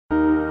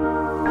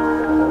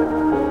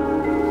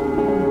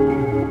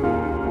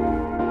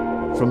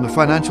From the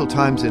Financial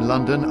Times in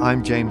London,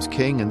 I'm James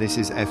King and this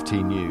is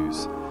FT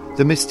News.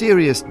 The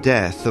mysterious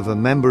death of a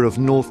member of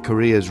North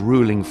Korea's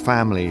ruling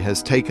family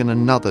has taken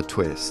another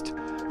twist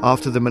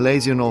after the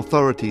Malaysian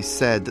authorities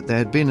said that there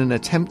had been an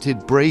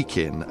attempted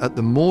break-in at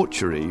the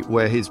mortuary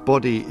where his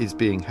body is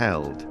being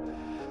held.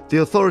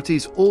 The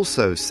authorities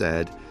also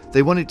said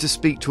they wanted to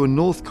speak to a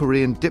North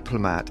Korean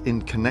diplomat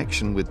in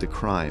connection with the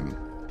crime.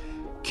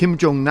 Kim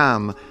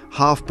Jong-nam,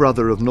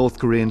 half-brother of North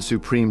Korean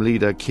Supreme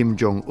Leader Kim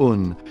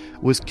Jong-un,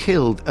 was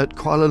killed at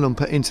Kuala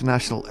Lumpur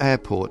International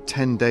Airport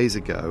 10 days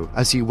ago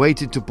as he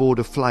waited to board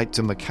a flight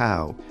to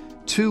Macau.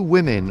 Two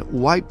women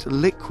wiped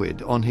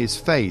liquid on his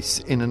face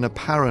in an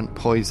apparent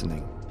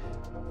poisoning.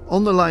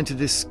 On the line to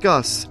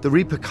discuss the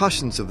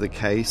repercussions of the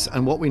case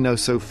and what we know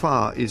so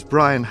far is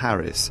Brian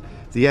Harris,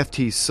 the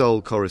FT's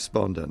sole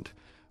correspondent.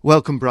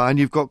 Welcome, Brian.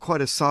 You've got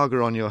quite a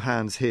saga on your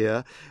hands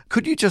here.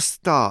 Could you just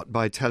start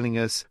by telling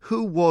us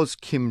who was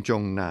Kim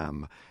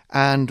Jong-nam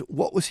and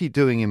what was he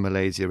doing in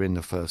Malaysia in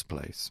the first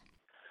place?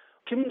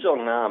 Kim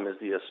Jong-nam is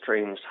the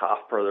estranged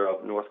half-brother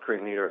of North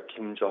Korean leader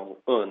Kim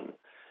Jong-un.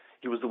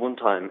 He was the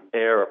one-time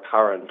heir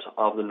apparent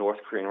of the North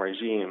Korean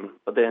regime,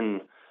 but then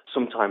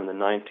sometime in the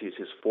 90s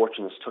his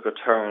fortunes took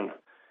a turn,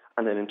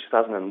 and then in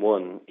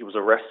 2001 he was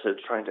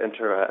arrested trying to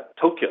enter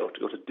Tokyo to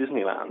go to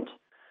Disneyland.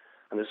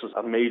 And this was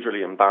a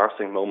majorly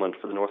embarrassing moment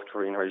for the North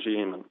Korean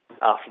regime. And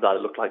after that,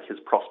 it looked like his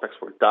prospects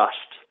were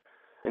dashed.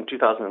 In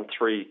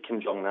 2003, Kim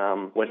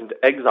Jong-nam went into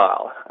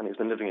exile, and he's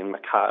been living in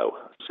Macau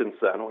since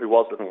then, or he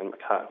was living in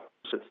Macau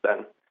since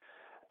then.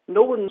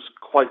 No one's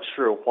quite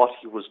sure what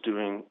he was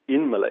doing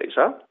in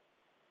Malaysia.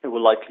 It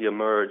will likely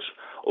emerge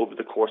over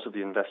the course of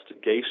the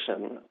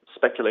investigation.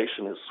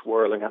 Speculation is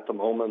swirling at the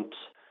moment.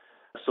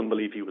 Some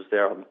believe he was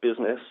there on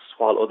business,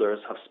 while others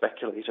have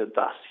speculated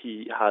that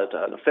he had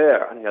an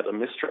affair and he had a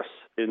mistress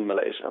in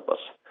Malaysia. But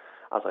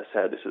as I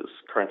said, this is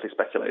currently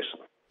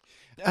speculation.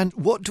 And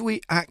what do we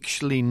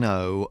actually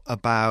know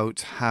about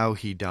how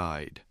he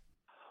died?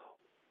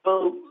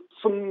 Well,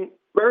 some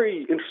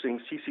very interesting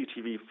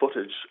CCTV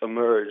footage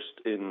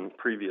emerged in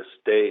previous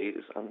days.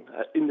 And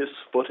in this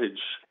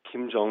footage,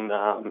 Kim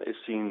Jong-nam is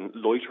seen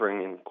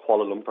loitering in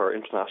Kuala Lumpur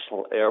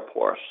International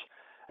Airport.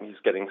 He's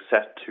getting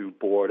set to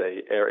board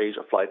a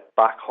AirAsia flight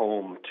back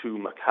home to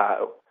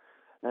Macau.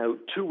 Now,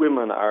 two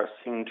women are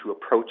seen to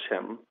approach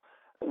him.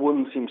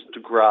 One seems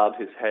to grab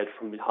his head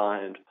from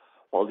behind,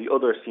 while the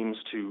other seems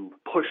to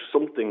push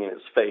something in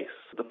his face.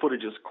 The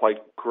footage is quite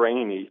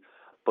grainy,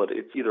 but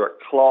it's either a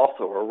cloth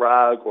or a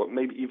rag or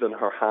maybe even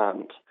her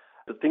hand.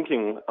 The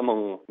thinking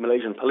among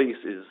Malaysian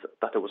police is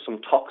that there was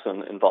some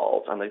toxin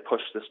involved, and they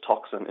pushed this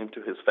toxin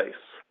into his face,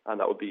 and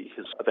that would be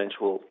his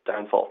eventual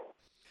downfall.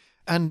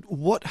 And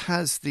what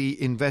has the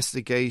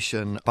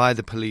investigation by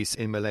the police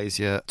in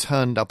Malaysia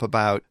turned up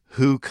about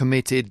who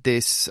committed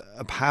this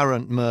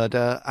apparent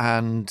murder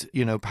and,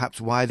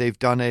 perhaps why they've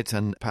done it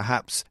and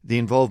perhaps the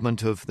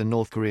involvement of the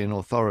North Korean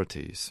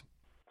authorities?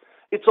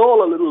 It's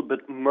all a little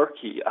bit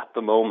murky at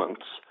the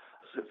moment.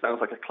 It sounds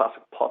like a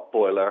classic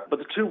potboiler. But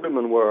the two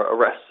women were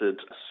arrested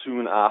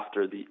soon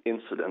after the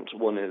incident.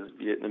 One is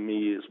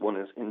Vietnamese, one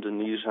is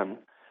Indonesian.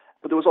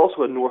 But there was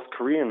also a North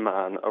Korean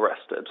man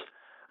arrested.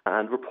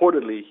 And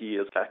reportedly, he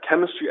is a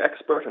chemistry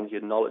expert and he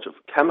had knowledge of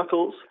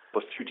chemicals,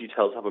 but few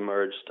details have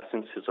emerged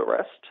since his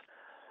arrest.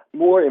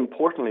 More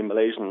importantly,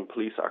 Malaysian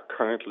police are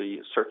currently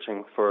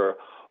searching for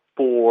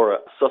 4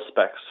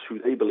 suspects who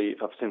they believe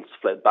have since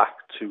fled back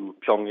to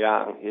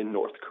Pyongyang in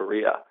North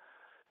Korea.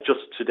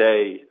 Just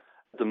today,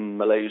 the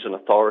Malaysian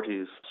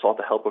authorities sought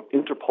the help of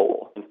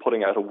Interpol in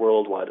putting out a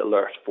worldwide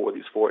alert for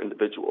these 4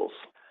 individuals.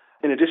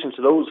 In addition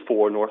to those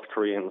 4 North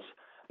Koreans,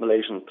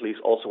 Malaysian police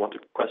also want to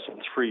question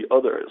 3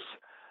 others,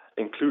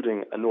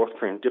 including a North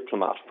Korean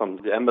diplomat from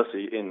the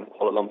embassy in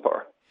Kuala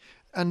Lumpur.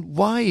 And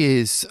why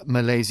is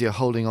Malaysia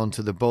holding on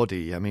to the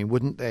body? I mean,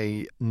 wouldn't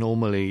they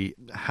normally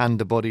hand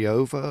the body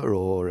over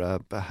or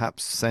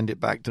perhaps send it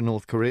back to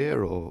North Korea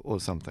or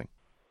something?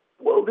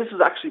 Well, this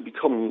has actually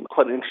become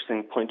quite an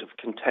interesting point of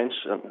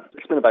contention.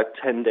 It's been about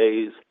 10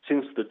 days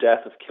since the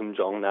death of Kim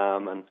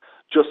Jong-nam, and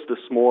just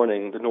this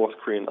morning, the North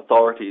Korean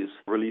authorities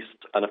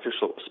released an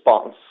official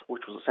response,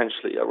 which was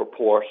essentially a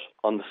report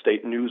on the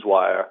state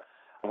newswire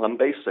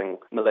lambasting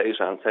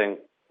Malaysia and saying,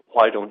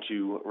 why don't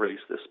you release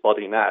this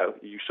body now?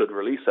 You should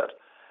release it.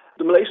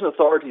 The Malaysian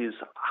authorities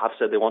have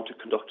said they want to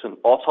conduct an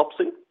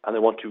autopsy and they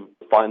want to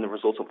find the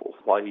results of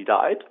why he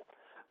died.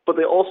 But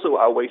they also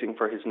are waiting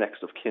for his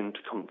next of kin to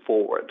come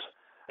forward.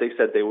 They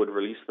said they would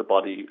release the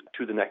body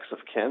to the next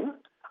of kin,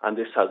 and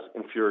this has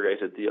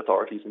infuriated the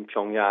authorities in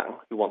Pyongyang,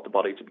 who want the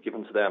body to be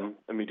given to them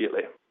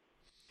immediately.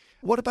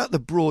 What about the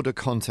broader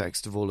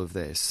context of all of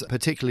this,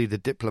 particularly the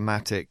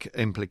diplomatic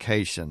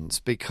implications?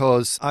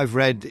 Because I've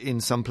read in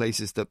some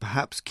places that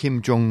perhaps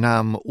Kim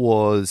Jong-nam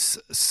was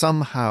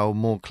somehow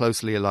more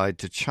closely allied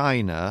to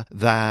China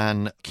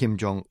than Kim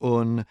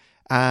Jong-un,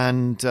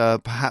 and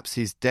perhaps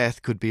his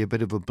death could be a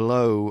bit of a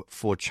blow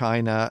for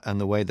China and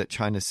the way that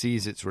China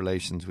sees its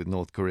relations with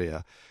North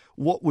Korea.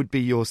 What would be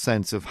your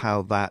sense of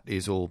how that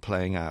is all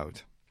playing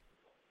out?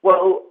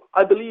 Well,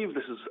 I believe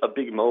this is a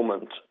big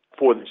moment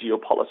for the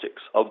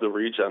geopolitics of the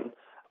region.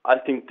 I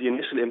think the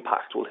initial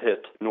impact will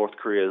hit North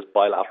Korea's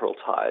bilateral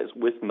ties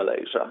with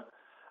Malaysia.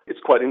 It's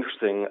quite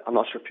interesting, I'm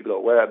not sure if people are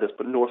aware of this,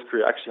 but North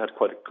Korea actually had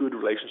quite a good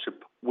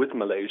relationship with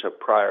Malaysia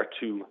prior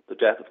to the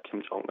death of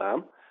Kim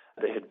Jong-nam.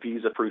 They had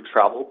visa-free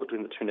travel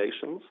between the two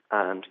nations,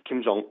 and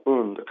Kim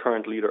Jong-un, the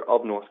current leader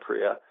of North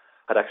Korea,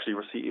 had actually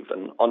received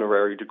an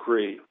honorary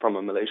degree from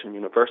a Malaysian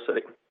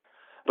university.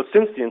 But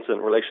since the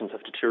incident, relations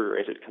have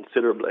deteriorated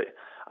considerably,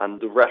 and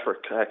the rhetoric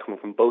coming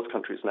from both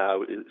countries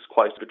now is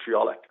quite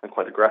vitriolic and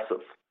quite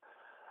aggressive.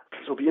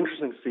 So it'll be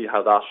interesting to see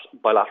how that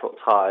bilateral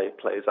tie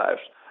plays out.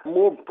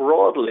 More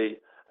broadly,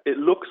 it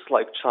looks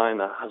like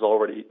China has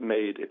already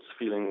made its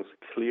feelings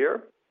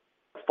clear.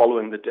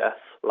 Following the death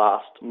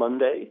last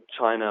Monday,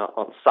 China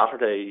on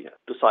Saturday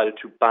decided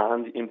to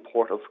ban the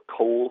import of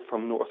coal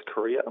from North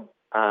Korea.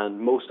 And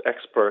most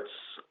experts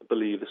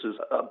believe this is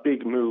a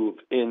big move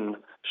in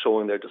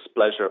showing their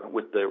displeasure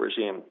with the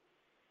regime.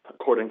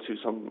 According to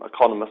some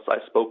economists I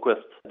spoke with,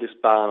 this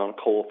ban on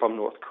coal from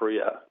North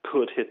Korea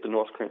could hit the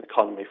North Korean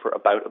economy for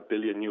about $1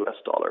 billion,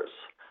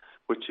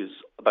 which is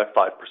about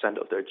 5%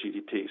 of their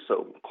GDP,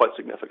 so quite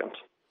significant.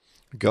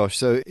 Gosh,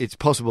 so it's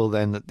possible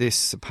then that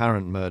this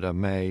apparent murder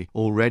may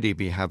already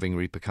be having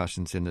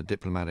repercussions in the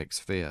diplomatic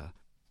sphere.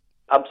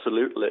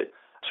 Absolutely.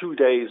 2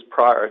 days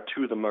prior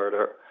to the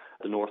murder,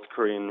 the North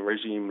Korean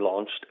regime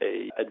launched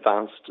an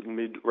advanced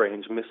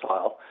mid-range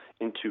missile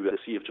into the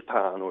Sea of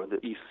Japan, or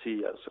the East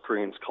Sea as the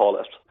Koreans call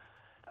it.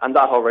 And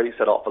that already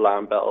set off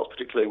alarm bells,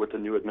 particularly with the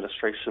new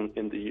administration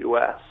in the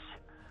US.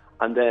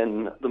 And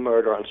then the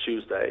murder on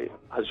Tuesday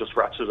has just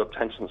ratcheted up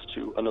tensions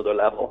to another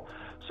level.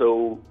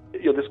 So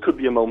this could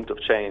be a moment of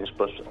change,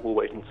 but we'll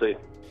wait and see.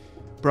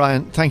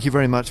 Brian, thank you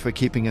very much for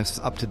keeping us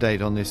up to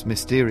date on this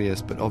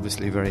mysterious but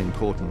obviously very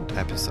important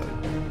episode.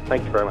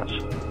 Thank you very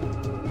much.